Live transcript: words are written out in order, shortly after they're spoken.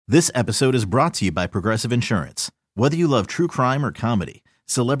This episode is brought to you by Progressive Insurance. Whether you love true crime or comedy,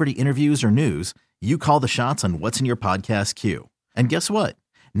 celebrity interviews or news, you call the shots on what's in your podcast queue. And guess what?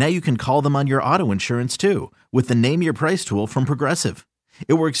 Now you can call them on your auto insurance too with the Name Your Price tool from Progressive.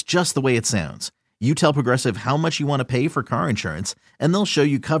 It works just the way it sounds. You tell Progressive how much you want to pay for car insurance, and they'll show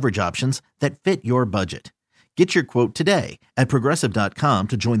you coverage options that fit your budget. Get your quote today at Progressive.com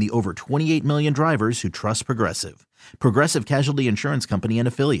to join the over 28 million drivers who trust Progressive. Progressive Casualty Insurance Company and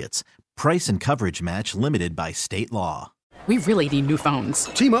Affiliates. Price and coverage match limited by state law. We really need new phones.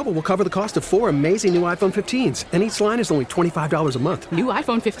 T-Mobile will cover the cost of 4 amazing new iPhone 15s, and each line is only $25 a month. New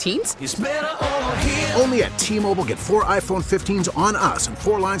iPhone 15s? It's better over here. Only at T-Mobile, get 4 iPhone 15s on us and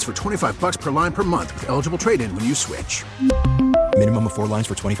 4 lines for $25 per line per month with eligible trade-in when you switch. Minimum of 4 lines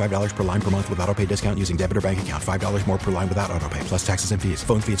for $25 per line per month with autopay discount using debit or bank account. $5 more per line without autopay, plus taxes and fees.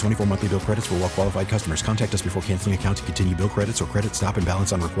 Phone fee at 24 monthly bill credits for well-qualified customers. Contact us before canceling account to continue bill credits or credit stop and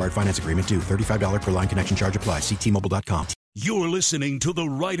balance on required finance agreement due. $35 per line connection charge applies. See T-Mobile.com. You're listening to the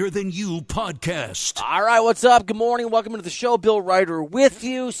Reiter Than You podcast. All right, what's up? Good morning. Welcome to the show. Bill Reiter with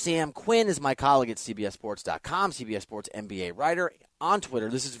you. Sam Quinn is my colleague at CBSSports.com, CBS Sports NBA writer on Twitter.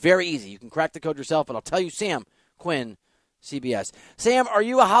 This is very easy. You can crack the code yourself, but I'll tell you, Sam Quinn, CBS. Sam, are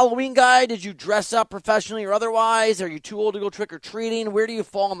you a Halloween guy? Did you dress up professionally or otherwise? Are you too old to go trick-or-treating? Where do you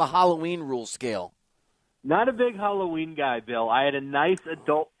fall on the Halloween rule scale? Not a big Halloween guy, Bill. I had a nice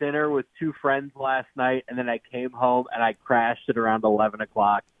adult dinner with 2 friends last night, and then I came home and I crashed at around 11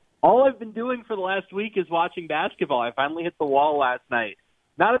 o'clock. All I've been doing for the last week is watching basketball. I finally hit the wall last night.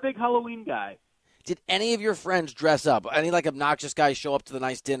 Not a big Halloween guy. Did any of your friends dress up? Any obnoxious guys show up to the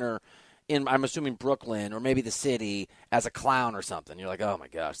nice dinner in, I'm assuming, Brooklyn or maybe the city as a clown or something? You're like, oh my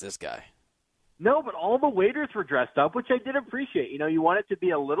gosh, this guy. No, but all the waiters were dressed up, which I did appreciate. You know, you want it to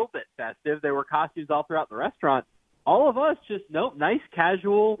be a little bit festive. There were costumes all throughout the restaurant. All of us just, nice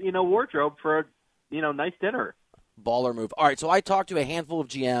casual, wardrobe for a, nice dinner. Baller move. All right, so I talked to a handful of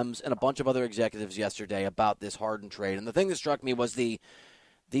GMs and a bunch of other executives yesterday about this Harden trade, and the thing that struck me was the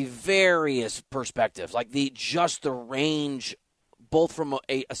various perspectives, like the range, both from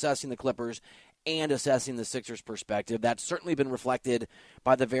assessing the Clippers and assessing the Sixers' perspective. That's certainly been reflected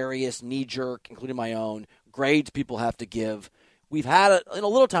by the various knee-jerk, including my own, grades people have to give. We've had a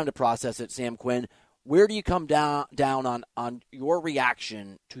little time to process it, Sam Quinn. Where do you come down on your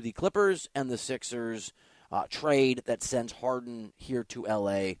reaction to the Clippers and the Sixers trade that sends Harden here to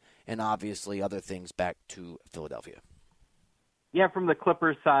L.A. and obviously other things back to Philadelphia? Yeah, from the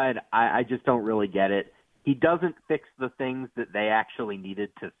Clippers side, I just don't really get it. He doesn't fix the things that they actually needed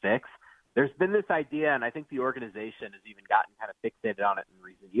to fix. There's been this idea, and I think the organization has even gotten kind of fixated on it in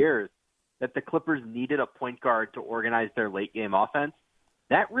recent years, that the Clippers needed a point guard to organize their late-game offense.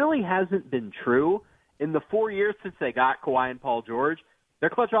 That really hasn't been true. In the 4 years since they got Kawhi and Paul George, their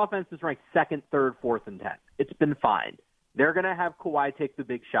clutch offense is ranked 2nd, 3rd, 4th, and 10th. It's been fine. They're going to have Kawhi take the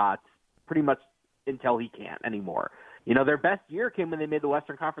big shots pretty much until he can't anymore. Their best year came when they made the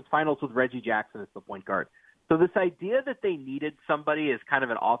Western Conference Finals with Reggie Jackson as the point guard. So this idea that they needed somebody as kind of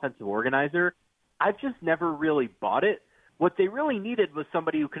an offensive organizer, I've just never really bought it. What they really needed was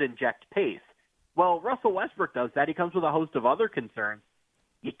somebody who could inject pace. Well, Russell Westbrook does that. He comes with a host of other concerns.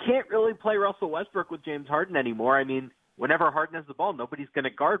 You can't really play Russell Westbrook with James Harden anymore. I mean, whenever Harden has the ball, nobody's going to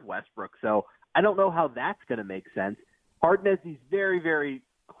guard Westbrook. So I don't know how that's going to make sense. Harden has these very, very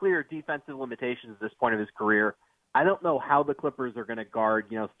clear defensive limitations at this point of his career. I don't know how the Clippers are going to guard,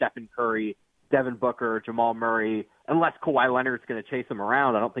 Stephen Curry, Devin Booker, Jamal Murray, unless Kawhi Leonard's going to chase him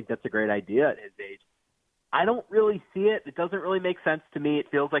around. I don't think that's a great idea at his age. I don't really see it. It doesn't really make sense to me. It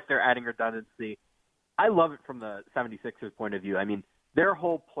feels like they're adding redundancy. I love it from the 76ers point of view. I mean, their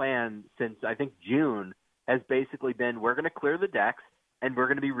whole plan since, I think, June has basically been, we're going to clear the decks and we're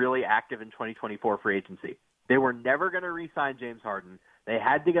going to be really active in 2024 free agency. They were never going to re-sign James Harden. They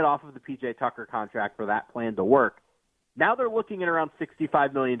had to get off of the P.J. Tucker contract for that plan to work. Now they're looking at around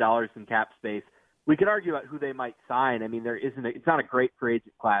 $65 million in cap space. We could argue about who they might sign. I mean, it's not a great free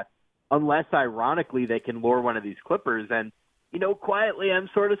agent class, unless, ironically, they can lure one of these Clippers. And, quietly, I'm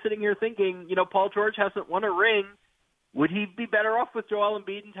sort of sitting here thinking, Paul George hasn't won a ring. Would he be better off with Joel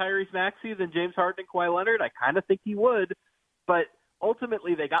Embiid and Tyrese Maxey than James Harden and Kawhi Leonard? I kind of think he would. But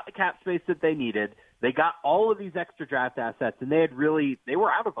ultimately, they got the cap space that they needed. They got all of these extra draft assets, and they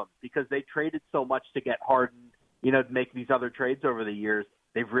were out of them because they traded so much to get Harden, to make these other trades over the years.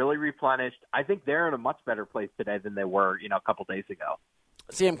 They've really replenished. I think they're in a much better place today than they were, a couple days ago.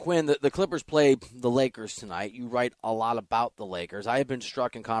 Sam Quinn, the Clippers play the Lakers tonight. You write a lot about the Lakers. I have been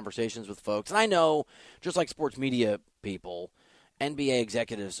struck in conversations with folks, and I know, just like sports media people, NBA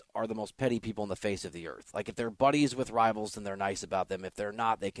executives are the most petty people on the face of the earth. Like, if they're buddies with rivals, then they're nice about them. If they're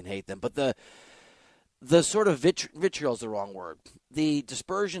not, they can hate them. But the sort of vitriol is the wrong word. The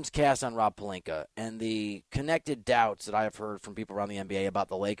dispersions cast on Rob Pelinka and the connected doubts that I have heard from people around the NBA about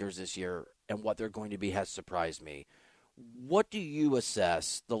the Lakers this year and what they're going to be has surprised me. What do you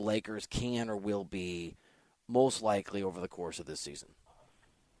assess the Lakers can or will be most likely over the course of this season?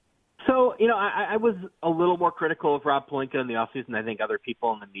 So, I was a little more critical of Rob Pelinka in the offseason. I think other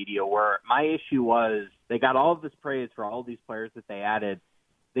people in the media were. My issue was they got all of this praise for all of these players that they added.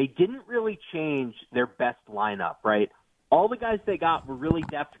 They didn't really change their best lineup, right? All the guys they got were really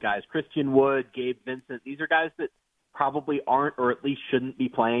depth guys. Christian Wood, Gabe Vincent. These are guys that probably aren't or at least shouldn't be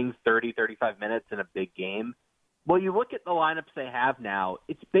playing 30, 35 minutes in a big game. Well, you look at the lineups they have now,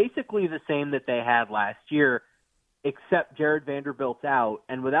 it's basically the same that they had last year, except Jared Vanderbilt's out.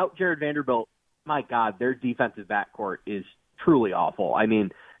 And without Jared Vanderbilt, my God, their defensive backcourt is truly awful. I mean,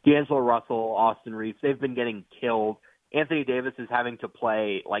 D'Angelo Russell, Austin Reeves, they've been getting killed. Anthony Davis is having to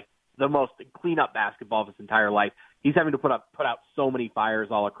play like the most clean-up basketball of his entire life. He's having to put out so many fires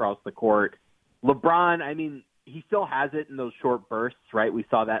all across the court. LeBron, I mean, he still has it in those short bursts, right? We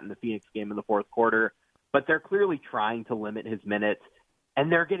saw that in the Phoenix game in the fourth quarter. But they're clearly trying to limit his minutes,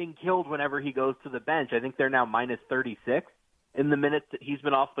 and they're getting killed whenever he goes to the bench. I think they're now minus 36 in the minutes that he's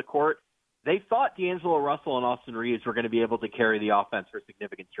been off the court. They thought D'Angelo Russell and Austin Reeves were going to be able to carry the offense for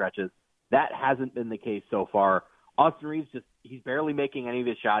significant stretches. That hasn't been the case so far. Austin Reeves, he's barely making any of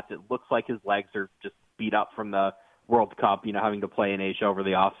his shots. It looks like his legs are just beat up from the World Cup, having to play in Asia over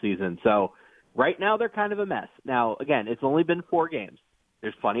the offseason. So right now they're kind of a mess. Now, again, it's only been 4 games.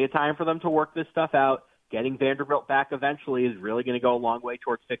 There's plenty of time for them to work this stuff out. Getting Vanderbilt back eventually is really going to go a long way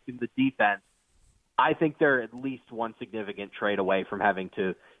towards fixing the defense. I think they're at least one significant trade away from having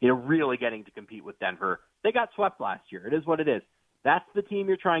to, really getting to compete with Denver. They got swept last year. It is what it is. That's the team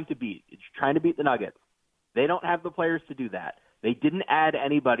you're trying to beat. You're trying to beat the Nuggets. They don't have the players to do that. They didn't add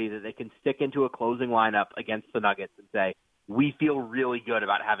anybody that they can stick into a closing lineup against the Nuggets and say, we feel really good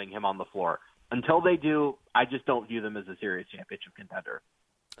about having him on the floor. Until they do, I just don't view them as a serious championship contender.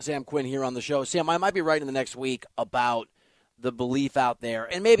 Sam Quinn here on the show. Sam, I might be right in the next week about the belief out there,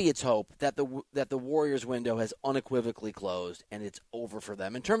 and maybe it's hope, that the Warriors window has unequivocally closed and it's over for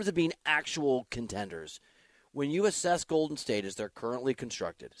them. In terms of being actual contenders, when you assess Golden State as they're currently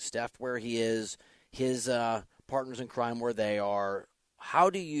constructed, Steph where he is, his partners in crime where they are, how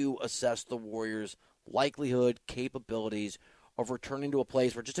do you assess the Warriors' likelihood, capabilities of returning to a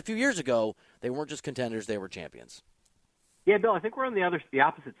place where just a few years ago they weren't just contenders, they were champions? Yeah, Bill, I think we're on the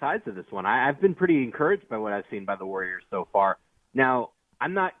opposite sides of this one. I've been pretty encouraged by what I've seen by the Warriors so far. Now,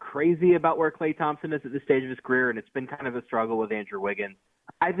 I'm not crazy about where Klay Thompson is at this stage of his career, and it's been kind of a struggle with Andrew Wiggins.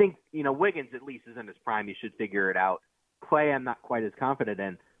 I think, Wiggins at least is in his prime. He should figure it out. Klay, I'm not quite as confident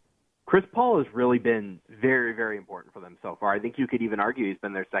in. Chris Paul has really been very, very important for them so far. I think you could even argue he's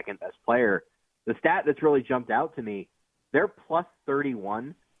been their second best player. The stat that's really jumped out to me, they're plus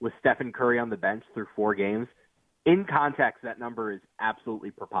 31 with Stephen Curry on the bench through 4 games. In context, that number is absolutely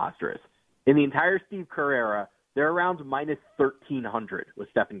preposterous. In the entire Steve Kerr era, they're around minus 1,300 with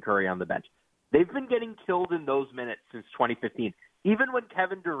Stephen Curry on the bench. They've been getting killed in those minutes since 2015. Even when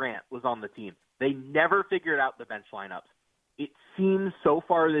Kevin Durant was on the team, they never figured out the bench lineups. It seems so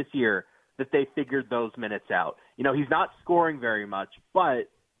far this year that they figured those minutes out. He's not scoring very much, but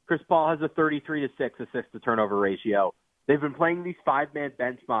Chris Paul has a 33-6 assist-to-turnover ratio. They've been playing these 5-man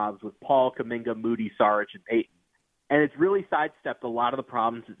bench mobs with Paul, Kuminga, Moody, Saric, and Payton. And it's really sidestepped a lot of the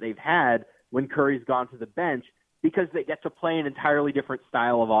problems that they've had when Curry's gone to the bench because they get to play an entirely different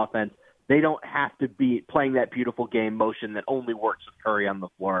style of offense. They don't have to be playing that beautiful game motion that only works with Curry on the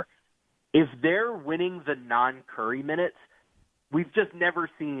floor. If they're winning the non-Curry minutes, we've just never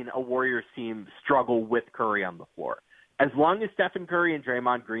seen a Warriors team struggle with Curry on the floor. As long as Stephen Curry and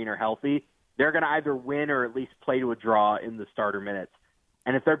Draymond Green are healthy, they're going to either win or at least play to a draw in the starter minutes.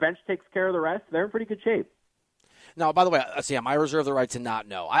 And if their bench takes care of the rest, they're in pretty good shape. Now, by the way, Sam, I reserve the right to not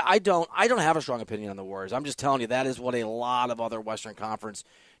know. I don't have a strong opinion on the Warriors. I'm just telling you that is what a lot of other Western Conference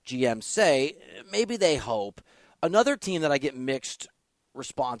GMs say. Maybe they hope. Another team that I get mixed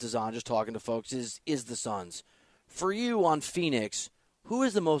responses on, just talking to folks, is the Suns. For you on Phoenix, who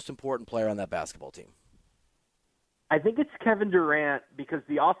is the most important player on that basketball team? I think it's Kevin Durant because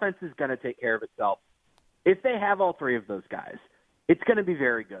the offense is going to take care of itself. If they have all 3 of those guys, it's going to be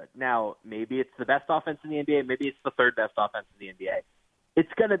very good. Now, maybe it's the best offense in the NBA. Maybe it's the 3rd best offense in the NBA. It's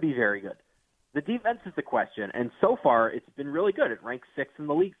going to be very good. The defense is the question, and so far it's been really good. It ranks 6th in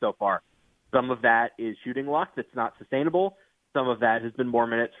the league so far. Some of that is shooting luck that's not sustainable. Some of that has been more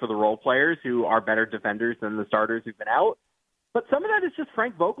minutes for the role players who are better defenders than the starters who've been out. But some of that is just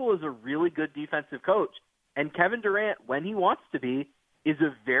Frank Vogel is a really good defensive coach. And Kevin Durant, when he wants to be, is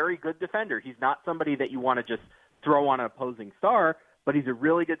a very good defender. He's not somebody that you want to just throw on an opposing star, but he's a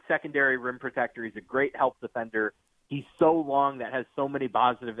really good secondary rim protector. He's a great help defender. He's so long that has so many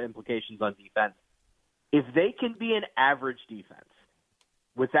positive implications on defense. If they can be an average defense,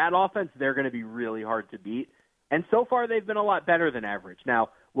 with that offense, they're going to be really hard to beat. And so far, they've been a lot better than average. Now,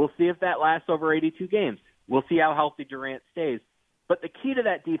 we'll see if that lasts over 82 games. We'll see how healthy Durant stays. But the key to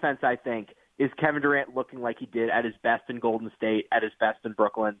that defense, I think, is Kevin Durant looking like he did at his best in Golden State, at his best in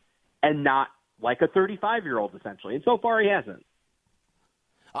Brooklyn, and not like a 35-year-old, essentially. And so far, he hasn't.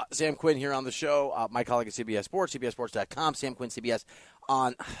 Sam Quinn here on the show, my colleague at CBS Sports, CBSSports.com, Sam Quinn, CBS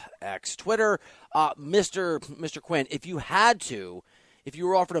on X, Twitter. Mr. Quinn, if you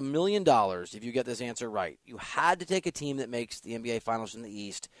were offered $1 million, if you get this answer right, you had to take a team that makes the NBA Finals in the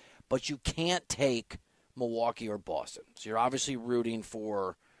East, but you can't take Milwaukee or Boston. So you're obviously rooting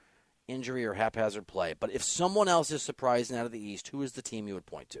for injury or haphazard play. But if someone else is surprising out of the East, who is the team you would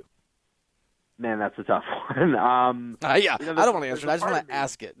point to? Man, that's a tough one. I don't want to answer it. I just want to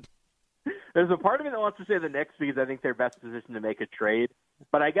ask it. There's a part of me that wants to say the Knicks because I think they're best positioned to make a trade.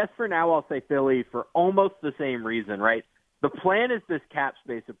 But I guess for now I'll say Philly for almost the same reason, right? The plan is this cap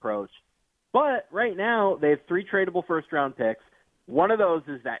space approach. But right now they have 3 tradable first-round picks. One of those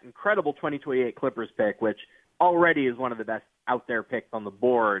is that incredible 2028 Clippers pick, which already is one of the best out there picks on the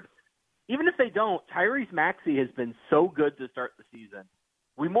board. Even if they don't, Tyrese Maxey has been so good to start the season.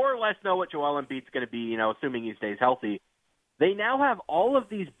 We more or less know what Joel Embiid's going to be, assuming he stays healthy. They now have all of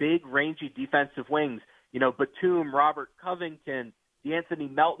these big, rangy defensive wings. Batum, Robert Covington,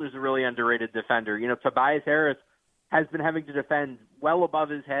 DeAnthony Melton is a really underrated defender. Tobias Harris has been having to defend well above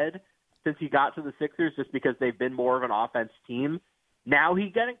his head since he got to the Sixers just because they've been more of an offense team. Now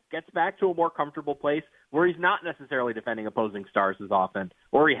he gets back to a more comfortable place where he's not necessarily defending opposing stars as often,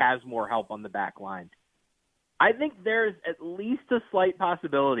 or he has more help on the back line. I think there's at least a slight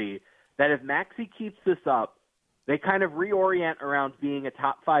possibility that if Maxey keeps this up, they kind of reorient around being a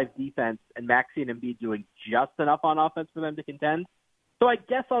top 5 defense and Maxey and Embiid doing just enough on offense for them to contend. So I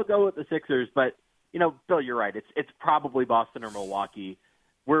guess I'll go with the Sixers, but, Bill, you're right. It's probably Boston or Milwaukee.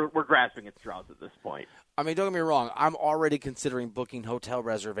 We're grasping at straws at this point. I mean, don't get me wrong. I'm already considering booking hotel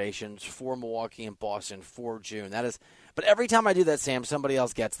reservations for Milwaukee and Boston for June. But every time I do that, Sam, somebody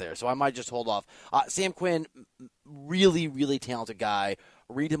else gets there, so I might just hold off. Sam Quinn, really, really talented guy.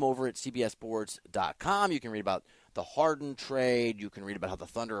 Read him over at CBSSports.com. You can read about the Harden trade. You can read about how the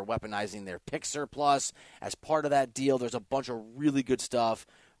Thunder are weaponizing their pick surplus as part of that deal. There's a bunch of really good stuff.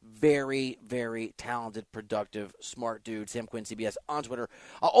 Very, very talented, productive, smart dude. Sam Quinn, CBS on Twitter.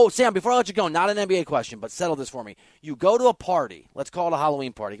 Sam, before I let you go, not an NBA question, but settle this for me. You go to a party. Let's call it a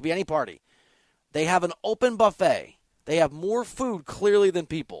Halloween party. It could be any party. They have an open buffet. They have more food, clearly, than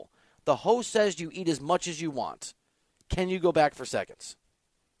people. The host says you eat as much as you want. Can you go back for seconds?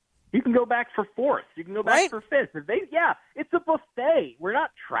 You can go back for fourth. You can go back for fifth. It's a buffet. We're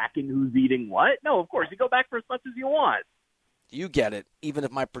not tracking who's eating what. No, of course. You go back for as much as you want. You get it, even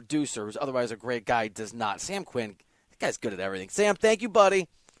if my producer, who's otherwise a great guy, does not. Sam Quinn, that guy's good at everything. Sam, thank you, buddy.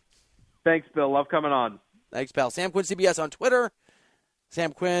 Thanks, Bill. Love coming on. Thanks, pal. Sam Quinn, CBS on Twitter.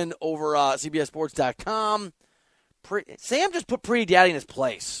 Sam Quinn over CBSSports.com. Sam just put Pretty Daddy in his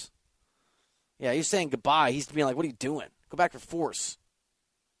place. Yeah, he's saying goodbye. He's being like, what are you doing? Go back for force.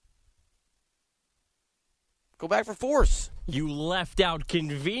 Go back for force. You left out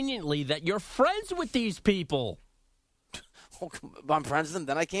conveniently that you're friends with these people. I'm friends with them,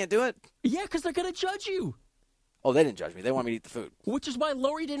 then I can't do it? Yeah, because they're going to judge you. Oh, they didn't judge me. They want me to eat the food. Which is why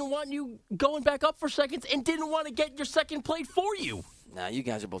Lori didn't want you going back up for seconds and didn't want to get your second plate for you. Nah, you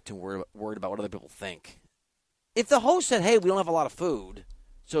guys are both too worried about what other people think. If the host said, hey, we don't have a lot of food,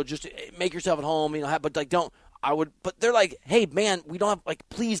 so just make yourself at home, but they're like, hey, man, we don't have,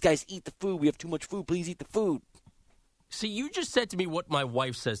 please, guys, eat the food. We have too much food. Please eat the food. See, you just said to me what my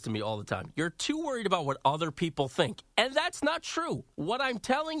wife says to me all the time. You're too worried about what other people think. And that's not true. What I'm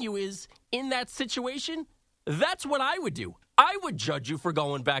telling you is, in that situation, that's what I would do. I would judge you for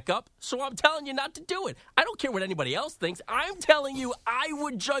going back up, so I'm telling you not to do it. I don't care what anybody else thinks. I'm telling you I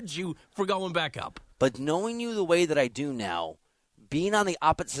would judge you for going back up. But knowing you the way that I do now, being on the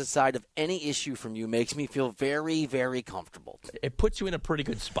opposite side of any issue from you makes me feel very, very comfortable. It puts you in a pretty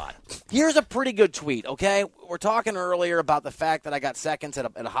good spot. Here's a pretty good tweet, okay? We're talking earlier about the fact that I got seconds at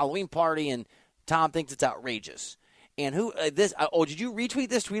a Halloween party, and Tom thinks it's outrageous. And did you retweet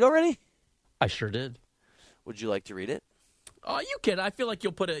this tweet already? I sure did. Would you like to read it? Oh, you can. I feel like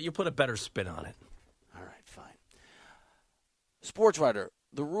you'll put a better spin on it. All right, fine. Sports writer,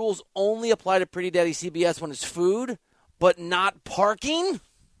 the rules only apply to Pretty Daddy CBS when it's food, but not parking?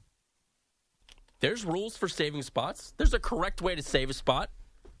 There's rules for saving spots. There's a correct way to save a spot.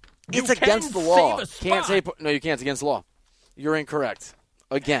 It's You against the can law. save a Can't spot. say no. You can't. It's against the law. You're incorrect.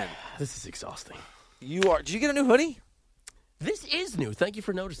 Again. This is exhausting. You are. Did you get a new hoodie? This is new. Thank you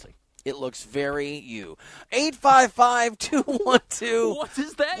for noticing. It looks very you. 855-212. What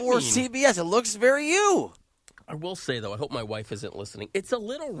does that for mean? CBS. It looks very you. I will say, though, I hope my wife isn't listening. It's a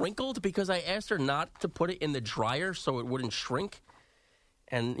little wrinkled because I asked her not to put it in the dryer so it wouldn't shrink.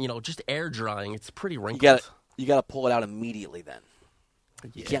 And, just air drying, it's pretty wrinkled. You got to pull it out immediately then. Yeah.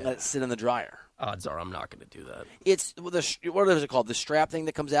 You can't let it sit in the dryer. Odds are I'm not going to do that. It's what is it called? The strap thing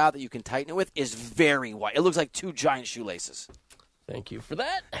that comes out that you can tighten it with is very white. It looks like two giant shoelaces. Thank you for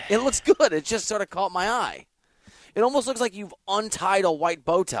that. It looks good. It just sort of caught my eye. It almost looks like you've untied a white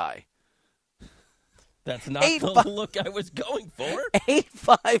bow tie. That's not the look I was going for.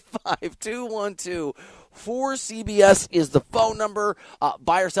 855-212. 4CBS is the phone number.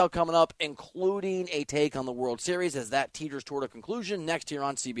 Buy or sell coming up, including a take on the World Series as that teeters toward a conclusion next here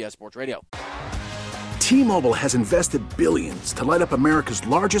on CBS Sports Radio. T-Mobile has invested billions to light up America's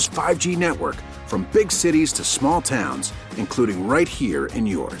largest 5G network, from big cities to small towns, including right here in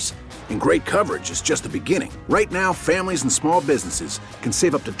yours. And great coverage is just the beginning. Right now, families and small businesses can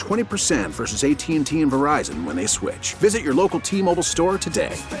save up to 20% versus AT&T and Verizon when they switch. Visit your local T-Mobile store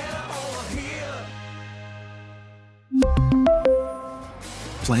today.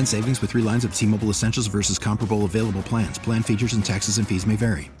 Plan savings with 3 lines of T-Mobile Essentials versus comparable available plans. Plan features and taxes and fees may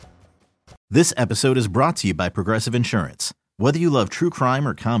vary. This episode is brought to you by Progressive Insurance. Whether you love true crime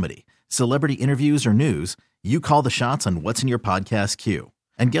or comedy, celebrity interviews or news, you call the shots on what's in your podcast queue.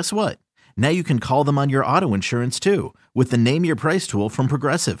 And guess what? Now you can call them on your auto insurance too with the Name Your Price tool from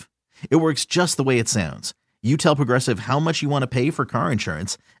Progressive. It works just the way it sounds. You tell Progressive how much you want to pay for car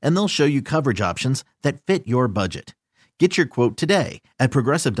insurance, and they'll show you coverage options that fit your budget. Get your quote today at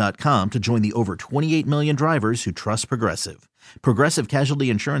Progressive.com to join the over 28 million drivers who trust Progressive. Progressive Casualty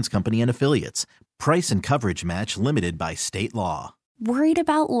Insurance Company and Affiliates. Price and coverage match limited by state law. Worried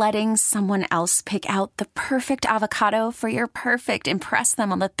about letting someone else pick out the perfect avocado for your perfect impress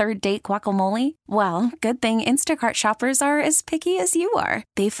them on the third date guacamole? Well, good thing Instacart shoppers are as picky as you are.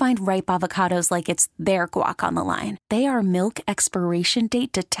 They find ripe avocados like it's their guac on the line. They are milk expiration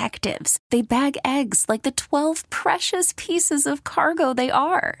date detectives. They bag eggs like the 12 precious pieces of cargo they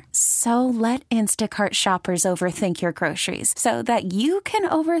are. So let Instacart shoppers overthink your groceries so that you can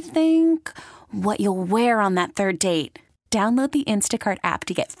overthink what you'll wear on that third date. Download the Instacart app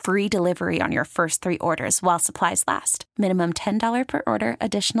to get free delivery on your first 3 orders while supplies last. Minimum $10 per order.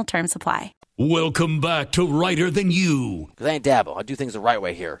 Additional terms apply. Welcome back to Reiter Than You. Because I ain't Dabo. I do things the right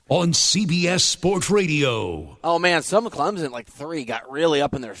way here. On CBS Sports Radio. Oh, man, some Clemson, like 3, got really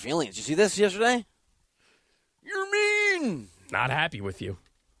up in their feelings. You see this yesterday? You're mean. Not happy with you.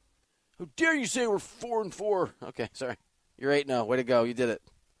 How dare you say we're 4-4? Okay, sorry. You're 8-0. Way to go. You did it.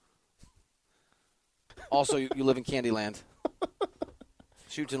 Also, you live in Candyland.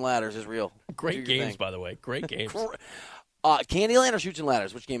 Chutes and Ladders is real. Great games, by the way. Great games. Candyland or Chutes and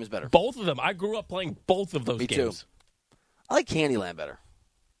Ladders? Which game is better? Both of them. I grew up playing both of those Me games. too. I like Candyland better.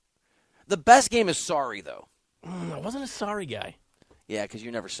 The best game is Sorry, though. I wasn't a sorry guy. Yeah, because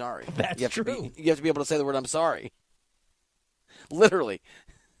you're never sorry. That's true. You have to be able to say the word I'm sorry. Literally.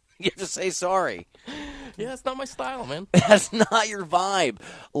 You have to say sorry. Yeah, that's not my style, man. That's not your vibe.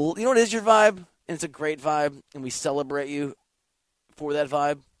 You know what is your vibe? And it's a great vibe, and we celebrate you for that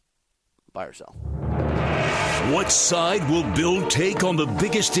vibe. Buy or sell. What side will Bill take on the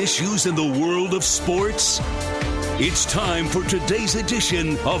biggest issues in the world of sports? It's time for today's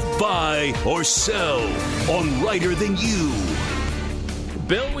edition of Buy or Sell on Reiter Than You.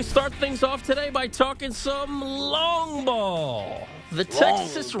 Bill, we start things off today by talking some long ball. The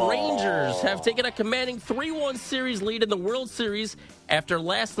Texas Rangers have taken a commanding 3-1 series lead in the World Series after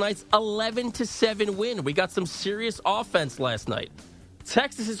last night's 11-7 win. We got some serious offense last night.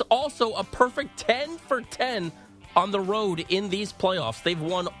 Texas is also a perfect 10 for 10 on the road in these playoffs. They've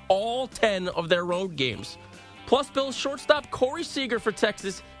won all 10 of their road games. Plus, Bill's shortstop Corey Seager for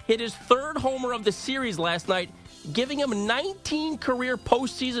Texas hit his 3rd homer of the series last night, giving him 19 career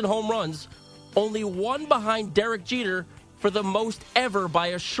postseason home runs, only 1 behind Derek Jeter for the most ever by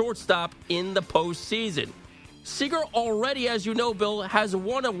a shortstop in the postseason. Seager already, as you know, Bill, has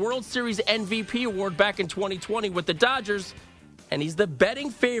won a World Series MVP award back in 2020 with the Dodgers, and he's the betting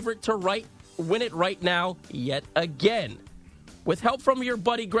favorite to win it right now yet again. With help from your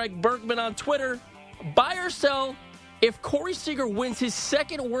buddy Greg Bergman on Twitter, buy or sell, if Corey Seager wins his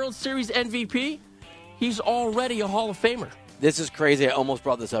 2nd World Series MVP, he's already a Hall of Famer. This is crazy. I almost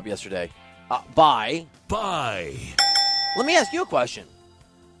brought this up yesterday. Buy. Let me ask you a question.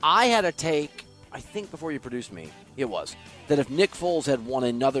 I had a take, I think before you produced me, it was, that if Nick Foles had won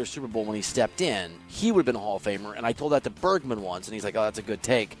another Super Bowl when he stepped in, he would have been a Hall of Famer. And I told that to Bergman once, and he's like, oh, that's a good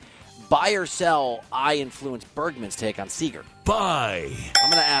take. Buy or sell, I influenced Bergman's take on Seager. Buy. I'm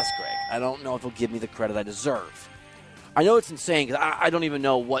going to ask Greg. I don't know if he'll give me the credit I deserve. I know it's insane because I don't even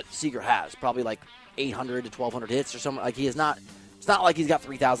know what Seager has. Probably like 800 to 1,200 hits or something. Like he is not. It's not like he's got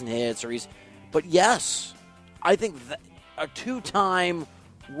 3,000 hits or he's. But yes, I think that a two-time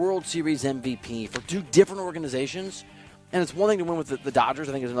World Series MVP for two different organizations, and it's one thing to win with the Dodgers.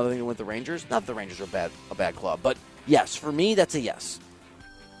 I think it's another thing to win with the Rangers. Not that the Rangers are a bad club, but yes, for me, that's a yes.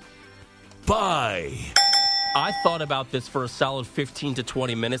 Buy. I thought about this for a solid 15 to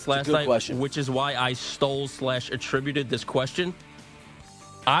 20 minutes last night, question. Which is why I stole/attributed this question.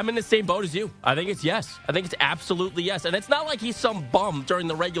 I'm in the same boat as you. I think it's yes. I think it's absolutely yes. And it's not like he's some bum during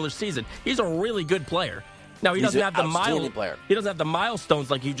the regular season. He's a really good player. Now, he doesn't have the milestones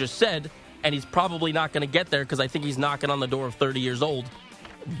like you just said, and he's probably not going to get there because I think he's knocking on the door of 30 years old.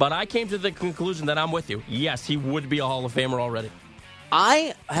 But I came to the conclusion that I'm with you. Yes, he would be a Hall of Famer already.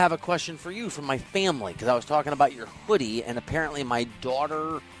 I have a question for you from my family because I was talking about your hoodie, and apparently my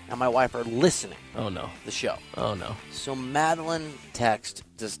daughter and my wife are listening. Oh, no. The show. Oh, no. So Madeline text,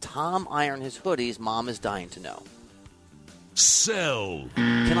 does Tom iron his hoodies? Mom is dying to know. Sell.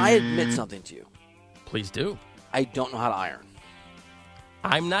 Can I admit something to you? Please do. I don't know how to iron.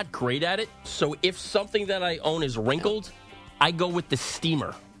 I'm not great at it, so if something that I own is wrinkled, I go with the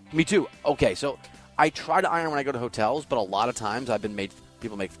steamer. Me too. Okay, so I try to iron when I go to hotels, but a lot of times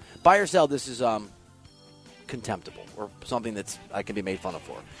people make buy or sell. This is contemptible or something that's I can be made fun of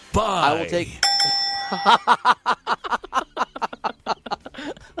for. Buy. I will take.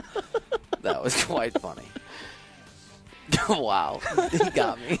 That was quite funny. Wow, he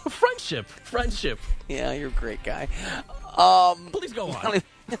got me. Friendship. Yeah, you're a great guy. Please go on.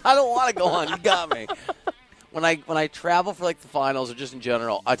 I don't want to go on. You got me. When I travel for like the finals or just in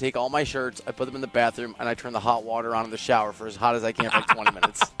general, I take all my shirts, I put them in the bathroom, and I turn the hot water on in the shower for as hot as I can for like 20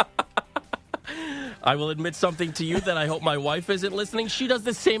 minutes. I will admit something to you that I hope my wife isn't listening. She does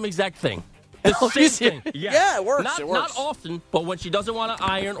the same exact thing. Same thing. Yeah, it works. Not often, but when she doesn't want to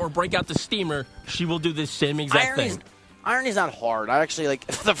iron or break out the steamer, she will do this same exact thing. Ironing is not hard. I actually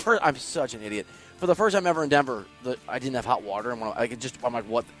I'm such an idiot. For the first time ever in Denver, I didn't have hot water, and I'm like,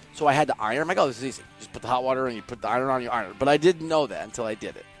 what? So I had to iron. I'm like, oh, this is easy. Just put the hot water and you put the iron on, you iron. But I didn't know that until I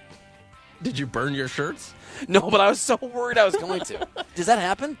did it. Did you burn your shirts? No, but I was so worried I was going to. Does that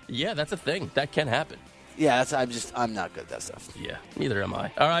happen? Yeah, that's a thing. That can happen. Yeah, I'm not good at that stuff. Yeah, neither am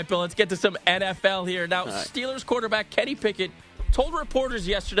I. All right, Bill, let's get to some NFL here. Now, right. Steelers quarterback Kenny Pickett told reporters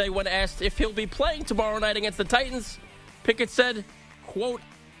yesterday when asked if he'll be playing tomorrow night against the Titans, Pickett said, quote,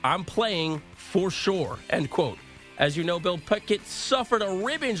 I'm playing for sure, end quote. As you know, Bill, Pickett suffered a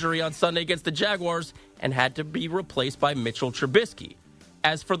rib injury on Sunday against the Jaguars and had to be replaced by Mitchell Trubisky.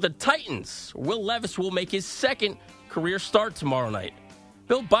 As for the Titans, Will Levis will make his second career start tomorrow night.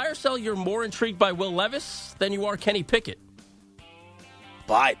 Bill, buy or sell, you're more intrigued by Will Levis than you are Kenny Pickett.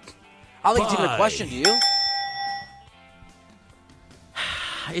 Buy. I don't think it's even a question, do you?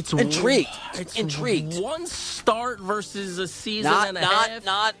 It's intrigued. It's intrigued. One start versus a season and a half.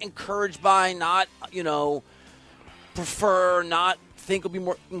 Not encouraged by, not, prefer, not think will be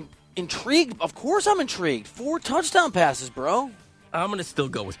more intrigued. Of course I'm intrigued. 4 touchdown passes, bro. I'm going to still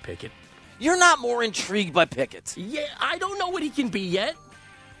go with Pickett. You're not more intrigued by Pickett. Yeah, I don't know what he can be yet.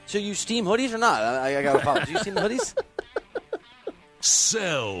 So you steam hoodies or not? I got to follow. Do you steam the hoodies?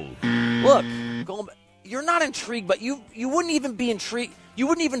 Sell. Look, you're not intrigued, but you wouldn't even be intrigued. You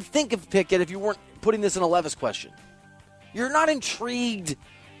wouldn't even think of Pickett if you weren't putting this in a Levis question. You're not intrigued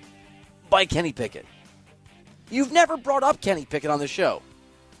by Kenny Pickett. You've never brought up Kenny Pickett on the show.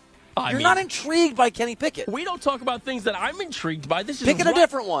 You're not intrigued by Kenny Pickett. We don't talk about things that I'm intrigued by. This is Pickett a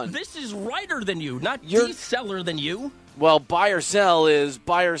different one. This is Reiter than you, not D-seller than you. Well, buy or sell is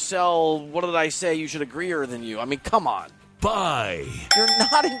buy or sell. What did I say? You should agree than you. I mean, come on. Buy. You're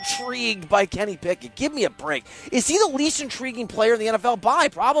not intrigued by Kenny Pickett. Give me a break. Is he the least intriguing player in the NFL? Buy,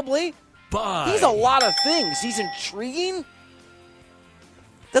 probably. Buy. He's a lot of things. He's intriguing?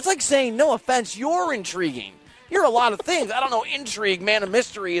 That's like saying, no offense, you're intriguing. You're a lot of things. I don't know. Intrigue, man of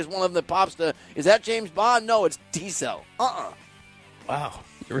mystery is one of them that pops to, is that James Bond? No, it's D-Cell. Wow.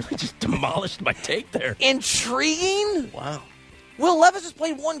 You really just demolished my take there. Intriguing? Wow. Will Levis has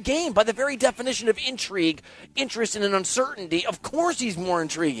played one game. By the very definition of intrigue, interest in an uncertainty, of course he's more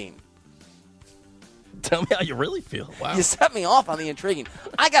intriguing. Tell me how you really feel. Wow. You set me off on the intriguing.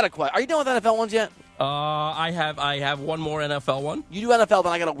 I got a question. Are you done with NFL ones yet? I have one more NFL one. You do NFL,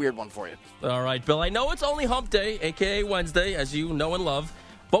 then I got a weird one for you. All right, Bill. I know it's only Hump Day, a.k.a. Wednesday, as you know and love,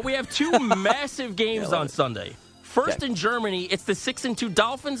 but we have two massive games on Sunday. First in Germany, it's the 6-2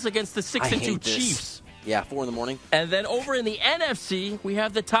 Dolphins against the 6-2 Chiefs. Yeah, 4 in the morning. And then over in the NFC, we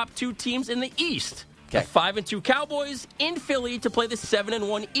have the top two teams in the East. Okay. The 5-2 Cowboys in Philly to play the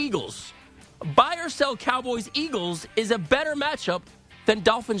 7-1 Eagles. Buy or sell Cowboys-Eagles is a better matchup than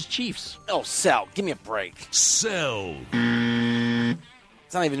Dolphins-Chiefs. Oh, sell. Give me a break. Sell.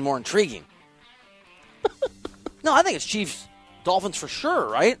 It's not even more intriguing. No, I think it's Chiefs-Dolphins for sure,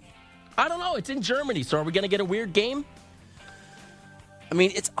 right? I don't know. It's in Germany, so are we going to get a weird game? I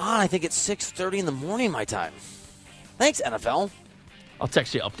mean, it's on. I think it's 6:30 in the morning my time. Thanks, NFL. I'll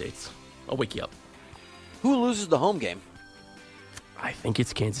text you updates. I'll wake you up. Who loses the home game? I think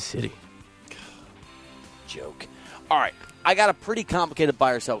it's Kansas City. Joke. All right. I got a pretty complicated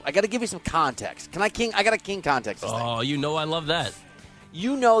buy or sell. I got to give you some context. I got a king context. Oh, you know I love that.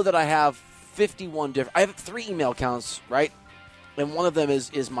 You know that I have 51 different. I have 3 email accounts, right? And one of them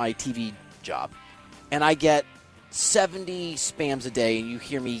is my TV job. And I get 70 spams a day, and you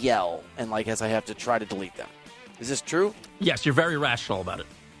hear me yell, and as I have to try to delete them. Is this true? Yes, you're very rational about it.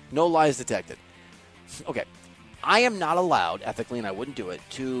 No lies detected. Okay. I am not allowed, ethically, and I wouldn't do it,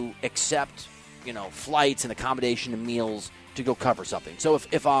 to accept flights and accommodation and meals to go cover something. So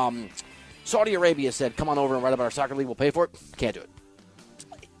if Saudi Arabia said, come on over and write about our soccer league, we'll pay for it, can't do it.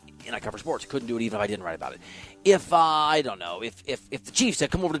 And I cover sports. Couldn't do it even if I didn't write about it. If, I don't know, if the Chiefs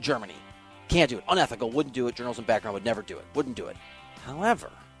said, come over to Germany, can't do it. Unethical, wouldn't do it. Journalism background would never do it. Wouldn't do it. However,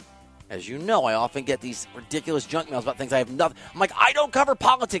 as you know, I often get these ridiculous junk mails about things I have nothing. I'm like, I don't cover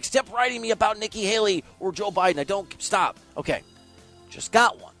politics. Stop writing me about Nikki Haley or Joe Biden. I don't. Stop. Okay. Just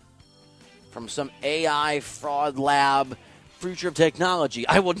got one from some AI fraud lab, future of technology.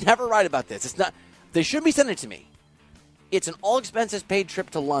 I will never write about this. It's not. They shouldn't be sending it to me. It's an all-expenses-paid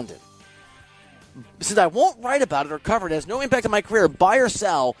trip to London. Since I won't write about it or cover it, it has no impact on my career, buy or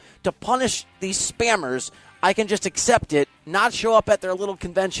sell, to punish these spammers, I can just accept it, not show up at their little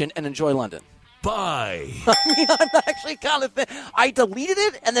convention, and enjoy London. Buy. I mean, I'm actually kind of... I deleted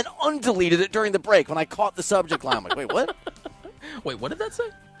it and then undeleted it during the break when I caught the subject line. I'm like, wait, what? Wait, what did that say?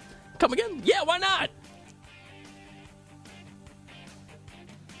 Come again? Yeah, why not?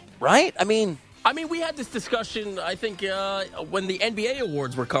 Right? I mean, we had this discussion, I think, when the NBA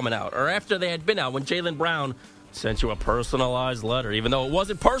awards were coming out, or after they had been out, when Jaylen Brown sent you a personalized letter. Even though it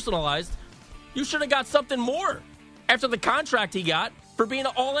wasn't personalized, you should have got something more after the contract he got for being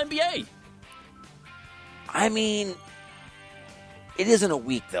an All-NBA. I mean, it isn't a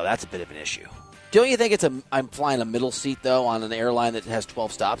week, though. That's a bit of an issue. Don't you think I'm flying a middle seat, though, on an airline that has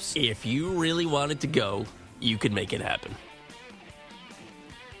 12 stops? If you really wanted to go, you could make it happen.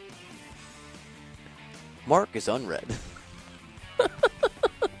 Mark is unread.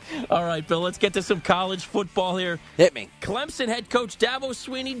 All right, Bill, let's get to some college football here. Hit me. Clemson head coach Dabo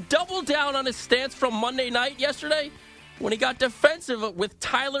Swinney doubled down on his stance from Monday night yesterday when he got defensive with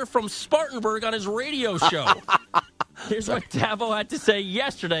Tyler from Spartanburg on his radio show. Here's what Dabo had to say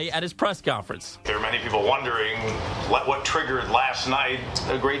yesterday at his press conference. There are many people wondering what triggered last night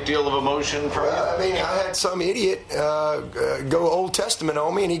a great deal of emotion from you. I had some idiot go Old Testament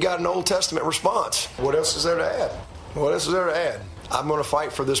on me, and he got an Old Testament response. What else is there to add? I'm going to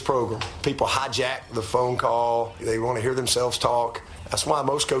fight for this program. People hijack the phone call. They want to hear themselves talk. That's why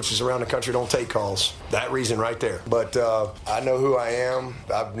most coaches around the country don't take calls. That reason right there. But I know who I am.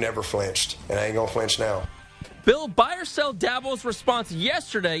 I've never flinched, and I ain't going to flinch now. Bill, buy or sell Dabo's response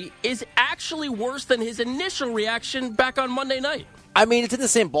yesterday is actually worse than his initial reaction back on Monday night. I mean, it's in the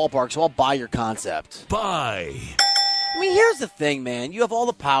same ballpark, so I'll buy your concept. Buy. I mean, here's the thing, man. You have all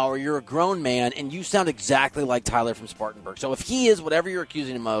the power. You're a grown man, and you sound exactly like Tyler from Spartanburg. So if he is whatever you're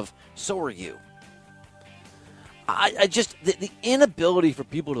accusing him of, so are you. I just the inability for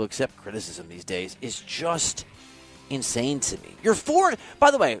people to accept criticism these days is just insane to me. You're foreign.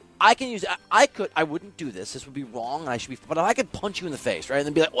 By the way, I can use. I wouldn't do this. This would be wrong, and I should be. But I could punch you in the face, right, and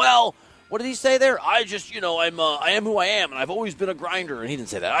then be like, well. What did he say there? I just, I am who I am, and I've always been a grinder. And he didn't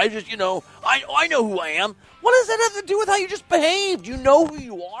say that. I just, I know who I am. What does that have to do with how you just behaved? You know who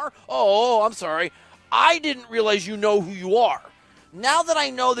you are? Oh, I'm sorry. I didn't realize you know who you are. Now that I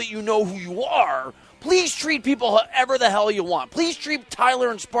know that you know who you are, please treat people however the hell you want. Please treat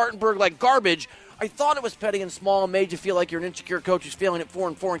Tyler and Spartanburg like garbage. I thought it was petty and small and made you feel like you're an insecure coach who's failing at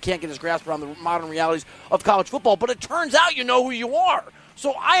 4-4 and can't get his grasp around the modern realities of college football. But it turns out you know who you are.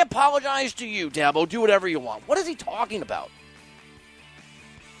 So I apologize to you, Dabo. Do whatever you want. What is he talking about?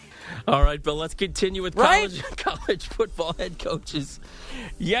 All right, Bill, let's continue with college football head coaches.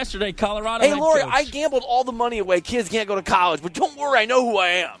 Yesterday, Colorado Hey, Lori, coach. I gambled all the money away. Kids can't go to college, but don't worry, I know who I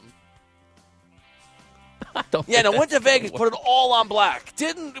am. Went to Vegas, put it all on black.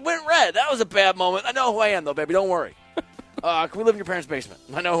 Went red. That was a bad moment. I know who I am, though, baby. Don't worry. Can we live in your parents' basement?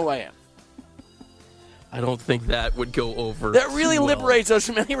 I know who I am. I don't think that would go over. That really too well. liberates us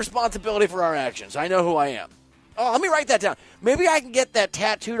from any responsibility for our actions. I know who I am. Oh, let me write that down. Maybe I can get that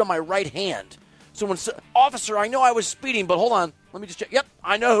tattooed on my right hand. So when, officer, I know I was speeding, but hold on. Let me just check. Yep,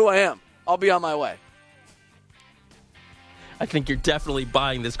 I know who I am. I'll be on my way. I think you're definitely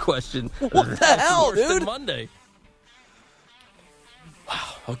buying this question. What the hell, worse than dude? Monday.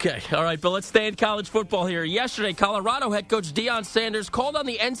 Wow. Okay. All right, but let's stay in college football here. Yesterday, Colorado head coach Deion Sanders called on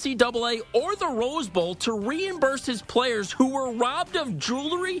the NCAA or the Rose Bowl to reimburse his players who were robbed of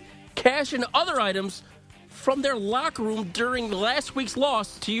jewelry, cash, and other items from their locker room during last week's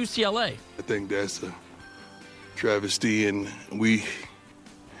loss to UCLA. I think that's a travesty, and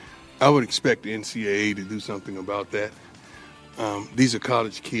I would expect the NCAA to do something about that. These are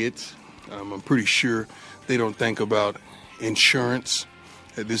college kids. I'm pretty sure they don't think about insurance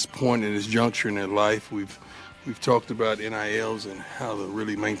at this point in this juncture in their life. We've talked about NILs and how to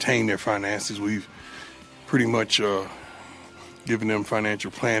really maintain their finances. We've pretty much given them financial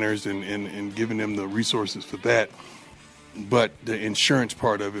planners and given them the resources for that. But the insurance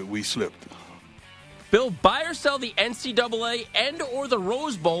part of it, we slipped. Bill, buy or sell the NCAA and or the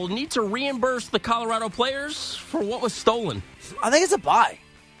Rose Bowl need to reimburse the Colorado players for what was stolen? I think it's a buy.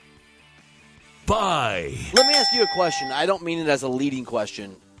 Buy. Let me ask you a question. I don't mean it as a leading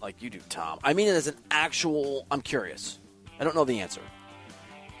question like you do, Tom. I mean it as an actual, I'm curious. I don't know the answer.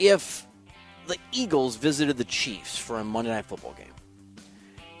 If the Eagles visited the Chiefs for a Monday Night Football game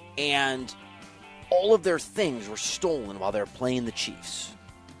and all of their things were stolen while they were playing the Chiefs,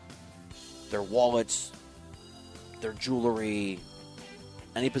 their wallets, their jewelry,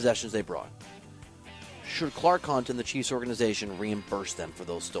 any possessions they brought, should Clark Hunt and the Chiefs organization reimburse them for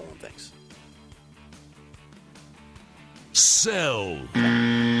those stolen things? Sell.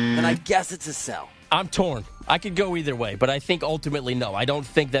 And I guess it's a sell. I'm torn. I could go either way, but I think ultimately no. I don't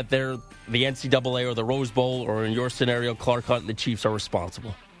think that they're the NCAA or the Rose Bowl, or in your scenario, Clark Hunt and the Chiefs are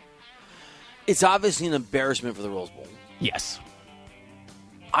responsible. It's obviously an embarrassment for the Rose Bowl. Yes.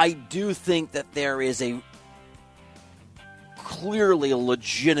 I do think that there is clearly a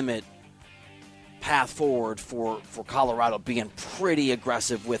legitimate path forward for Colorado being pretty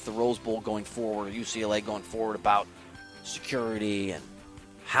aggressive with the Rose Bowl going forward, or UCLA going forward about security and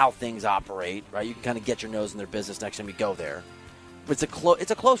how things operate, right? You can kind of get your nose in their business next time you go there. But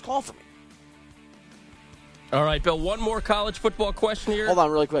it's a close call for me. All right, Bill, one more college football question here. Hold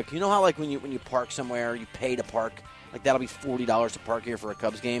on really quick. You know how like when you park somewhere, you pay to park? Like that'll be $40 to park here for a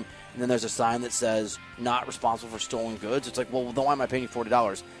Cubs game, and then there's a sign that says not responsible for stolen goods. It's like, well, then why am I paying you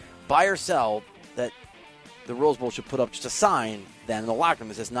 $40? Buy or sell that the Rose Bowl should put up just a sign then in the locker room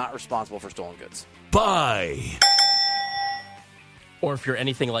that says not responsible for stolen goods. Buy. Or if you're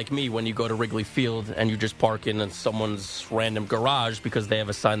anything like me, when you go to Wrigley Field and you just park in someone's random garage because they have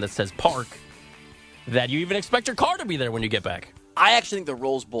a sign that says park, that you even expect your car to be there when you get back. I actually think the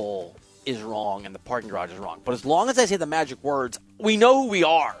Rose Bowl is wrong and the parking garage is wrong. But as long as I say the magic words, we know who we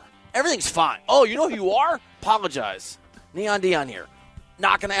are. Everything's fine. Oh, you know who you are? Apologize. Neon Dion here.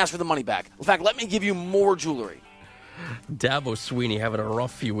 Not going to ask for the money back. In fact, let me give you more jewelry. Dabo Sweeney having a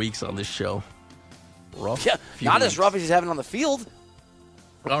rough few weeks on this show. Not as rough as he's having on the field.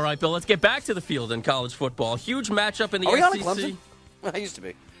 All right, Bill, let's get back to the field in college football. Huge matchup in the SEC. Are we on at SEC. Clemson? I used to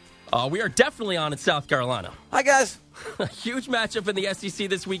be. We are definitely on in South Carolina. Hi, guys. A huge matchup in the SEC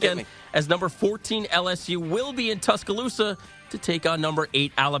this weekend as number 14 LSU will be in Tuscaloosa to take on number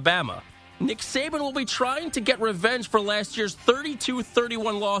 8 Alabama. Nick Saban will be trying to get revenge for last year's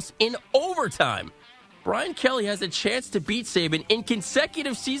 32-31 loss in overtime. Brian Kelly has a chance to beat Saban in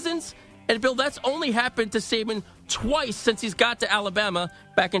consecutive seasons, and Bill, that's only happened to Saban twice since he's got to Alabama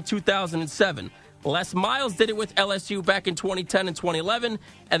back in 2007. Les Miles did it with LSU back in 2010 and 2011,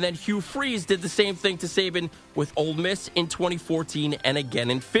 and then Hugh Freeze did the same thing to Saban with Ole Miss in 2014 and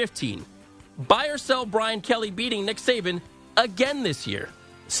again in 2015. Buy or sell Brian Kelly beating Nick Saban again this year?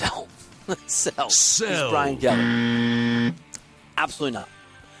 Sell. Sell. Sell. It's Brian Kelly. Absolutely not.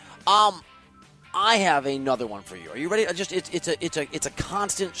 I have another one for you. Are you ready? It's a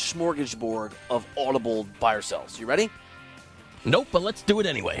constant smorgasbord of audible buy or sells. You ready? Nope, but let's do it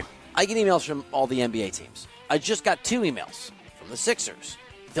anyway. I get emails from all the NBA teams. I just got 2 emails from the Sixers.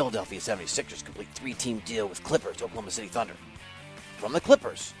 Philadelphia 76ers complete 3-team deal with Clippers to Oklahoma City Thunder. From the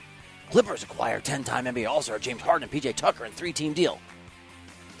Clippers. Clippers acquire 10-time NBA All-Star James Harden and PJ Tucker in 3-team deal.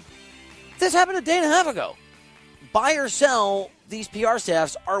 This happened a day and a half ago. Buy or sell, these PR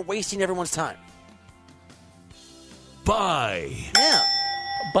staffs are wasting everyone's time. Buy. Yeah.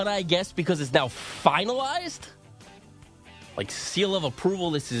 But I guess because it's now finalized, like seal of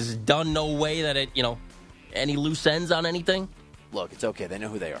approval, this is done, no way that it, any loose ends on anything. Look, it's okay. They know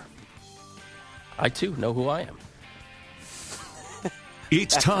who they are. I, too, know who I am.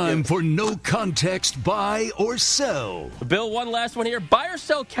 It's time for no context buy or sell. Bill, one last one here. Buy or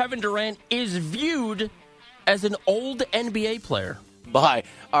sell Kevin Durant is viewed as an old NBA player. Buy.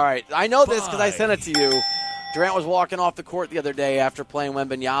 All right. I know this because I sent it to you. Durant was walking off the court the other day after playing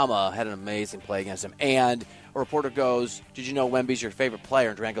Wembanyama. Had an amazing play against him. And a reporter goes, did you know Wemby's your favorite player?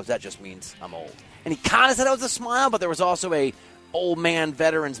 And Durant goes, that just means I'm old. And he kind of said it was a smile, but there was also a old man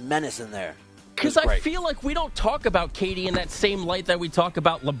veteran's menace in there. Because I feel like we don't talk about KD in that same light that we talk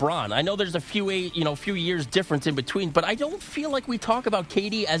about LeBron. I know there's a few years difference in between, but I don't feel like we talk about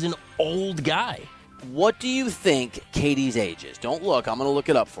KD as an old guy. What do you think KD's age is? Don't look. I'm going to look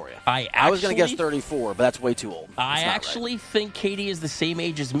it up for you. I was going to guess 34, but that's way too old. I actually think KD is the same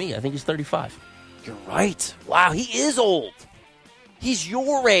age as me. I think he's 35. You're right. Wow, he is old. He's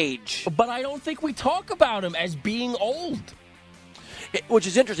your age. But I don't think we talk about him as being old. Which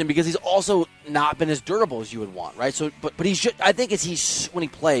is interesting because he's also not been as durable as you would want, right? So, but he's just, I think when he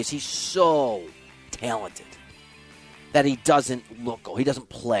plays, he's so talented that he doesn't look old. He doesn't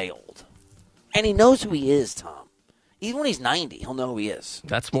play old. And he knows who he is, Tom. Even when he's 90, he'll know who he is.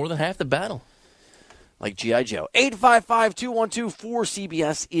 That's more than half the battle. Like G.I. Joe.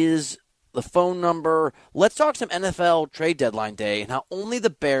 855-212-4CBS is the phone number. Let's talk some NFL trade deadline day and how only the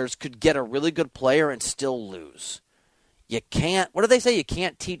Bears could get a really good player and still lose. You can't, what do they say? You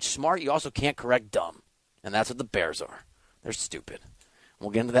can't teach smart. You also can't correct dumb. And that's what the Bears are. They're stupid. We'll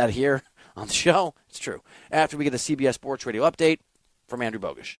get into that here on the show. It's true. After we get a CBS Sports Radio update from Andrew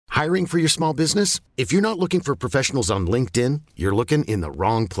Bogish. Hiring for your small business? If you're not looking for professionals on LinkedIn, you're looking in the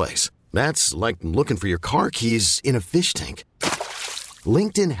wrong place. That's like looking for your car keys in a fish tank.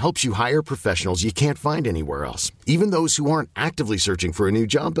 LinkedIn helps you hire professionals you can't find anywhere else, even those who aren't actively searching for a new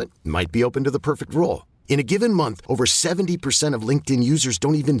job but might be open to the perfect role. In a given month, over 70% of LinkedIn users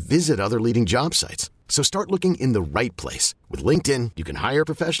don't even visit other leading job sites. So start looking in the right place. With LinkedIn, you can hire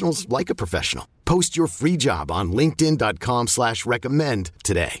professionals like a professional. Post your free job on linkedin.com/recommend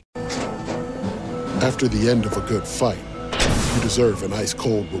today. After the end of a good fight, you deserve an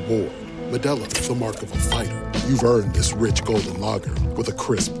ice-cold reward. Modelo is the mark of a fighter. You've earned this rich golden lager with a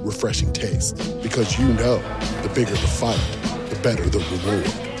crisp, refreshing taste. Because you know, the bigger the fight, the better the reward.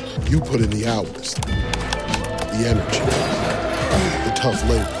 You put in the hours, the energy, the tough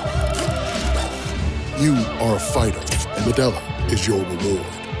labor. You are a fighter, and Modelo is your reward.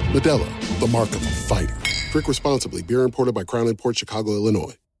 Modelo, the mark of a fighter. Drink responsibly. Beer imported by Crown Imports, Chicago,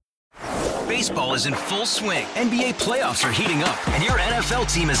 Illinois. Baseball is in full swing. NBA playoffs are heating up, and your NFL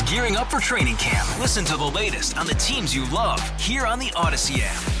team is gearing up for training camp. Listen to the latest on the teams you love here on the Odyssey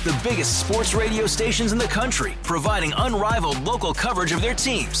app. The biggest sports radio stations in the country, providing unrivaled local coverage of their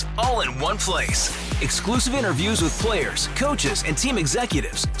teams, all in one place. Exclusive interviews with players, coaches, and team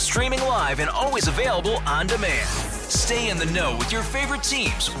executives, streaming live and always available on demand. Stay in the know with your favorite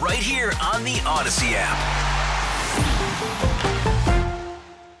teams right here on the Odyssey app.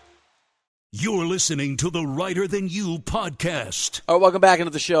 You're listening to the Reiter Than You podcast. All right, welcome back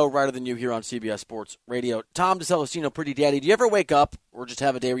into the show, Reiter Than You, here on CBS Sports Radio. Tom DeCelestino, Pretty Daddy, do you ever wake up or just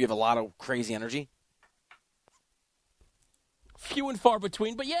have a day where you have a lot of crazy energy? Few and far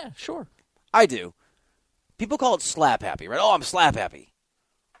between, but yeah, sure. I do. People call it slap happy, right? Oh, I'm slap happy.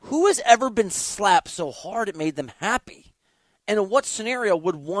 Who has ever been slapped so hard it made them happy? And in what scenario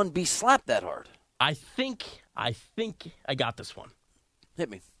would one be slapped that hard? I think I got this one. Hit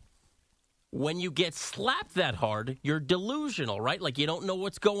me. When you get slapped that hard, you're delusional, right? Like you don't know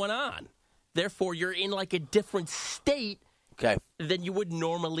what's going on. Therefore, you're in like a different state than you would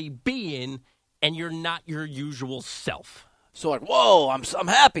normally be in, and you're not your usual self. So like, whoa, I'm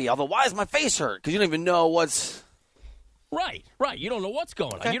happy, although why is my face hurt? Because you don't even know what's... Right. You don't know what's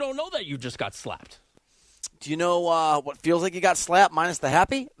going on. You don't know that you just got slapped. Do you know what feels like you got slapped minus the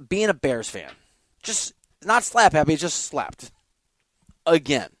happy? Being a Bears fan. Just not slap happy, just slapped.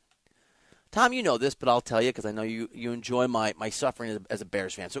 Again. Tom, you know this, but I'll tell you because I know you enjoy my suffering as a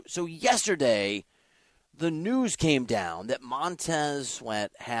Bears fan. So yesterday, the news came down that Montez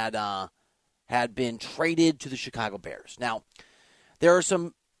Sweat had been traded to the Chicago Bears. Now, there are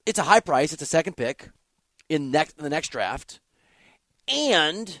it's a high price. It's a second pick in the next draft,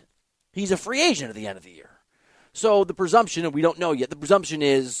 and he's a free agent at the end of the year. So the presumption, and we don't know yet, the presumption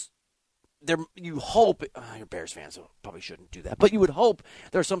is you hope you're Bears fans, so probably shouldn't do that. But you would hope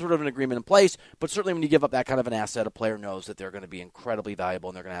there's some sort of an agreement in place. But certainly when you give up that kind of an asset, a player knows that they're going to be incredibly valuable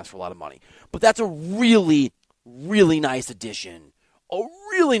and they're going to ask for a lot of money. But that's a really, really nice addition. A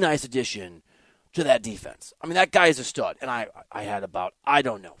really nice addition to that defense. I mean, that guy is a stud. And I had about,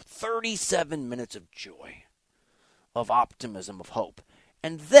 37 minutes of joy, of optimism, of hope.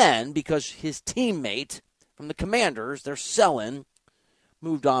 And then, because his teammate from the Commanders, they're selling,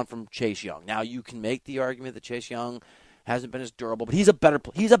 moved on from Chase Young. Now, you can make the argument that Chase Young hasn't been as durable, but they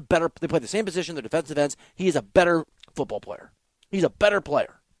play the same position, the defensive ends. He is a better football player. He's a better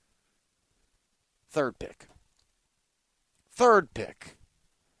player. Third pick.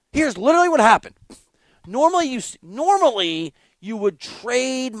 Here's literally what happened. Normally you would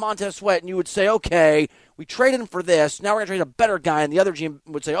trade Montez Sweat and you would say, okay, we traded him for this. Now we're going to trade a better guy. And the other GM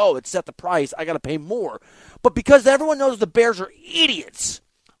would say, oh, it's set the price. I got to pay more. But because everyone knows the Bears are idiots,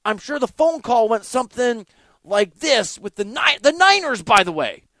 I'm sure the phone call went something like this with the Niners, by the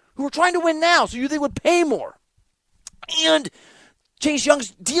way, who are trying to win now. So you think would pay more. And Chase Young's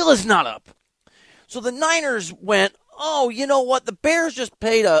deal is not up. So the Niners went, oh, you know what? The Bears just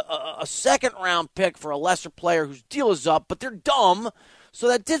paid a second-round pick for a lesser player whose deal is up, but they're dumb. So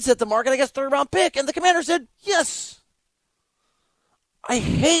that did set the market, I guess, third-round pick. And the Commander said, yes. I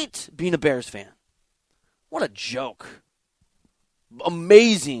hate being a Bears fan. What a joke.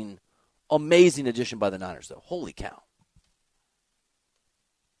 Amazing addition by the Niners, though. Holy cow.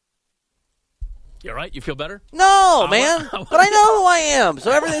 You all right? You feel better? No, man. But I know who I am.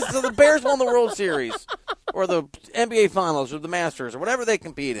 So so the Bears won the World Series or the NBA Finals or the Masters or whatever they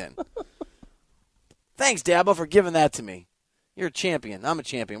compete in. Thanks, Dabo, for giving that to me. You're a champion. I'm a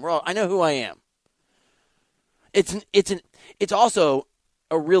champion. I know who I am. It's also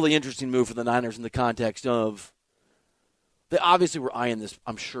a really interesting move for the Niners in the context of they obviously were eyeing this,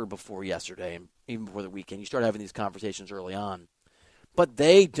 I'm sure, before yesterday and even before the weekend. You start having these conversations early on. But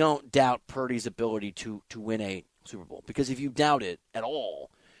they don't doubt Purdy's ability to win a Super Bowl. Because if you doubt it at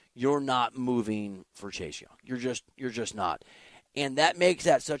all, you're not moving for Chase Young. You're just not. And that makes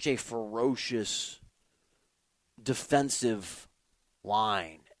that such a ferocious defensive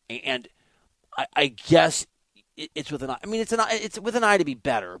line. And I guess it's with an eye. I mean, it's with an eye to be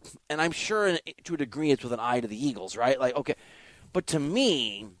better. And I'm sure to a degree it's with an eye to the Eagles, right? Like, okay. But to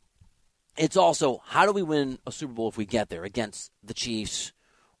me, it's also, how do we win a Super Bowl if we get there against the Chiefs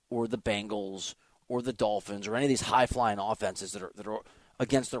or the Bengals or the Dolphins or any of these high-flying offenses that are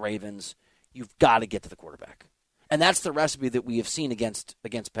against the Ravens? You've got to get to the quarterback. And that's the recipe that we have seen against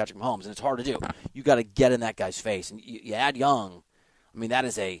Patrick Mahomes, and it's hard to do. You got to get in that guy's face. And you add Young, I mean, that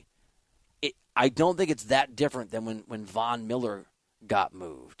is I don't think it's that different than when Von Miller got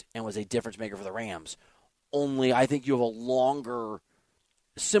moved and was a difference maker for the Rams. Only I think you have a longer,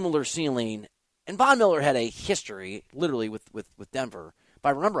 similar ceiling. And Von Miller had a history, literally, with Denver. If I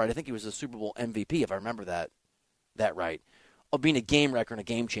remember right, I think he was a Super Bowl MVP, if I remember that right, of being a game wrecker and a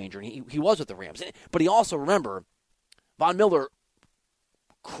game changer. And he was with the Rams. But he also, remember, Von Miller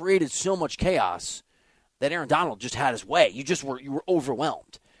created so much chaos that Aaron Donald just had his way. You were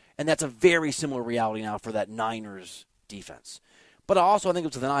overwhelmed. And that's a very similar reality now for that Niners defense. But also, I think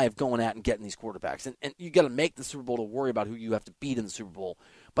it's with an eye of going at and getting these quarterbacks. And you got to make the Super Bowl to worry about who you have to beat in the Super Bowl.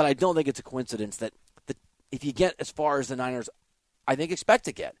 But I don't think it's a coincidence that if you get as far as the Niners, I think, expect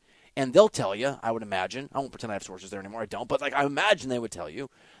to get. And they'll tell you, I would imagine, I won't pretend I have sources there anymore, I don't, but I imagine they would tell you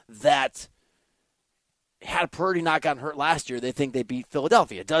that had Purdy not gotten hurt last year, they think they beat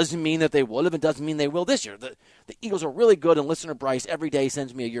Philadelphia. It doesn't mean that they would have. It doesn't mean they will this year. The Eagles are really good, and listener Bryce every day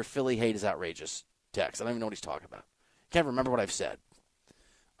sends me a "your Philly hate is outrageous" text. I don't even know what he's talking about. Can't remember what I've said.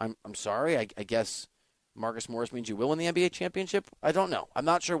 I'm sorry. I guess Marcus Morris means you will win the NBA championship. I don't know. I'm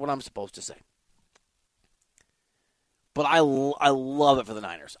not sure what I'm supposed to say. But I love it for the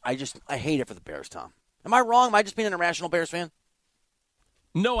Niners. I hate it for the Bears, Tom. Am I wrong? Am I just being an irrational Bears fan?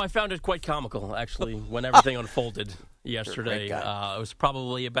 No, I found it quite comical, actually, when everything unfolded yesterday. It was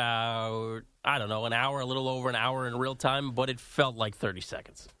probably about, an hour, a little over an hour in real time, but it felt like 30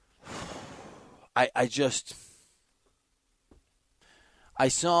 seconds. I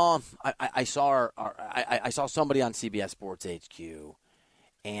saw somebody on CBS Sports HQ,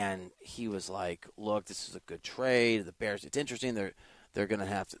 and he was like, "Look, this is a good trade. The Bears, it's interesting. They're gonna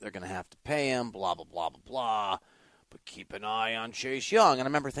have to pay him. Blah blah blah blah blah. But keep an eye on Chase Young." And I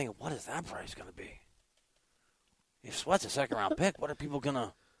remember thinking, "What is that price gonna be? If Sweat's a second round pick, what are people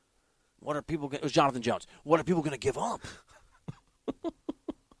gonna? It was Jonathan Jones. What are people gonna give up?"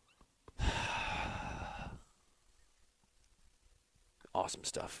 Awesome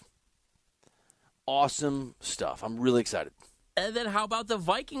stuff. I'm really excited. And then how about the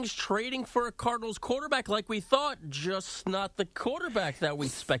Vikings trading for a Cardinals quarterback like we thought, just not the quarterback that we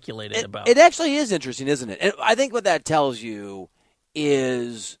speculated about? It actually is interesting, isn't it? And I think what that tells you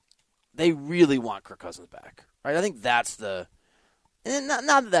is they really want Kirk Cousins back, right? I think that's the – and not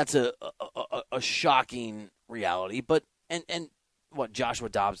that that's a shocking reality, but – and what, Joshua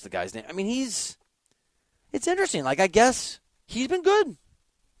Dobbs, the guy's name. I mean, it's interesting. Like, I guess he's been good.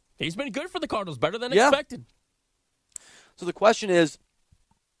 He's been good for the Cardinals, better than expected. So the question is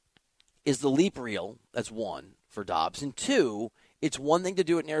the leap real? That's one for Dobbs. And two, it's one thing to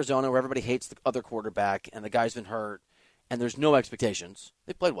do it in Arizona where everybody hates the other quarterback and the guy's been hurt and there's no expectations.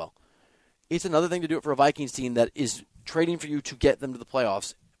 They played well. It's another thing to do it for a Vikings team that is trading for you to get them to the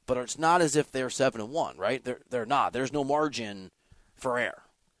playoffs, but it's not as if they're 7-1, right? They're not. There's no margin for error.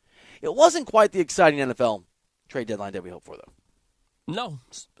 It wasn't quite the exciting NFL trade deadline day we hoped for, though. No.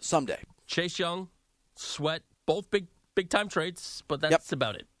 Someday. Chase Young, Sweat, both big-time trades, but that's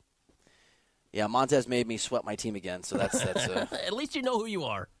about it. Yeah, Montez made me sweat my team again, so that's At least you know who you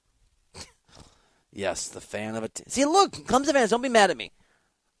are. Yes, the fan of a team. See, look, Clemson fans, don't be mad at me.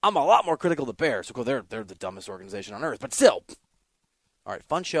 I'm a lot more critical of the Bears. So they're the dumbest organization on earth, but still. All right,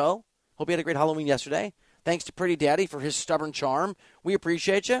 fun show. Hope you had a great Halloween yesterday. Thanks to Pretty Daddy for his stubborn charm. We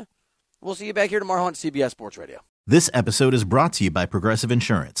appreciate you. We'll see you back here tomorrow on CBS Sports Radio. This episode is brought to you by Progressive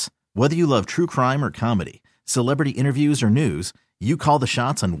Insurance. Whether you love true crime or comedy, celebrity interviews or news, you call the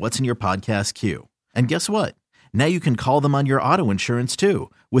shots on what's in your podcast queue. And guess what? Now you can call them on your auto insurance too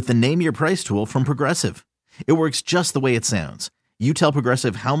with the Name Your Price tool from Progressive. It works just the way it sounds. You tell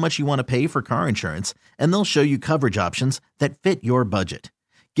Progressive how much you want to pay for car insurance, and they'll show you coverage options that fit your budget.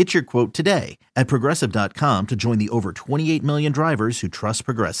 Get your quote today at Progressive.com to join the over 28 million drivers who trust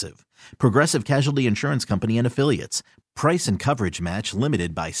Progressive. Progressive Casualty Insurance Company and Affiliates. Price and coverage match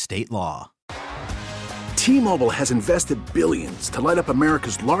limited by state law. T-Mobile has invested billions to light up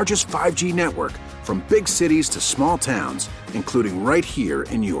America's largest 5G network, from big cities to small towns, including right here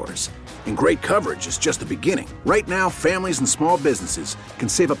in yours. And great coverage is just the beginning. Right now, families and small businesses can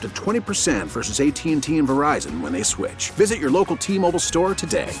save up to 20% versus AT&T and Verizon when they switch. Visit your local T-Mobile store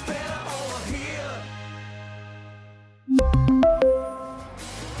today.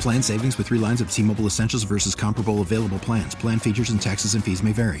 Plan savings with 3 lines of T-Mobile Essentials versus comparable available plans. Plan features and taxes and fees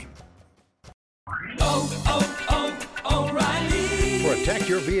may vary. Protect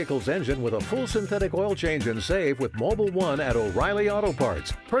your vehicle's engine with a full synthetic oil change and save with Mobil 1 at O'Reilly Auto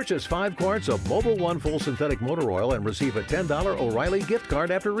Parts. Purchase 5 quarts of Mobil 1 full synthetic motor oil and receive a $10 O'Reilly gift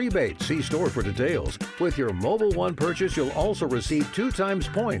card after rebate. See store for details. With your Mobil 1 purchase, you'll also receive 2 times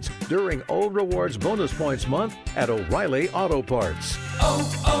points during O Rewards Bonus Points Month at O'Reilly Auto Parts.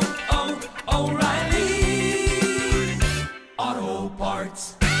 O'Reilly.